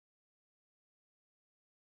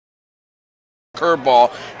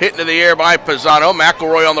curveball hit into the air by Pisano.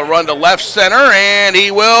 McElroy on the run to left center, and he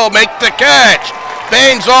will make the catch.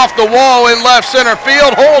 Bangs off the wall in left center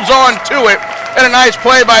field, holds on to it, and a nice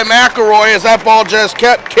play by McElroy as that ball just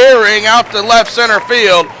kept carrying out to left center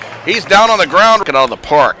field. He's down on the ground. Get out of the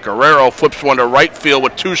park. Guerrero flips one to right field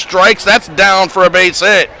with 2 strikes. That's down for a base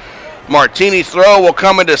hit. Martini's throw will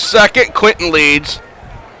come into second. Clinton leads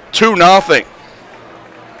 2-0.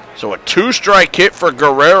 So a 2-strike hit for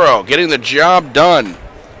Guerrero, getting the job done.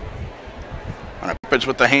 It's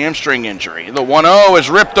with the hamstring injury. The 1-0 is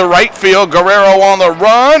ripped to right field. Guerrero on the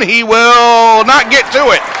run. He will not get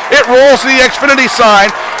to it. It rolls to the Xfinity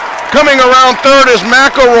sign. Coming around third is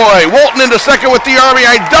McElroy. Walton into second with the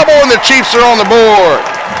RBI double, and the Chiefs are on the board.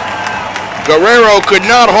 Guerrero could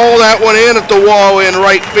not hold that one in at the wall in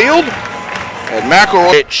right field. And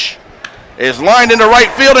McElroy is lined into right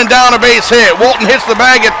field and down a base hit. Walton hits the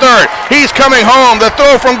bag at third. He's coming home. The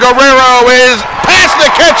throw from Guerrero is past the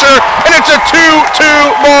catcher, and it's a 2-2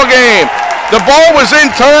 ball game. The ball was in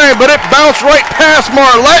time, but it bounced right past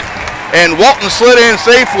Marlette, and Walton slid in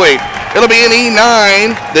safely. It'll be an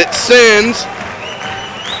E9 that sends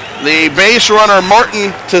the base runner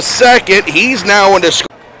Martin to second. He's now into score.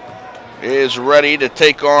 Is ready to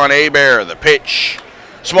take on Hebert. The pitch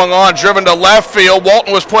swung on, driven to left field.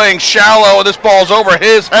 Walton was playing shallow. This ball's over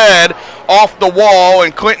his head, off the wall,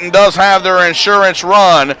 and Clinton does have their insurance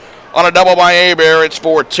run on a double by Hebert. It's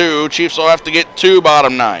 4-2. Chiefs will have to get 2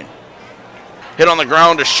 bottom 9. Hit on the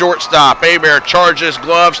ground to shortstop. Hebert charges,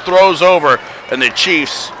 gloves, throws over, and the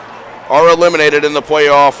Chiefs are eliminated in the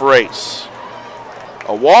playoff race.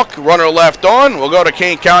 A walk, runner left on. We'll go to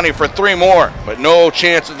Kane County for 3 more, but no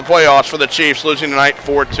chance at the playoffs for the Chiefs, losing tonight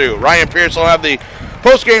 4-2. Ryan Pierce will have the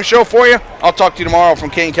post-game show for you. I'll talk to you tomorrow from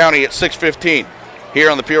Kane County at 6:15 here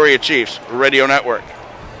on the Peoria Chiefs Radio Network.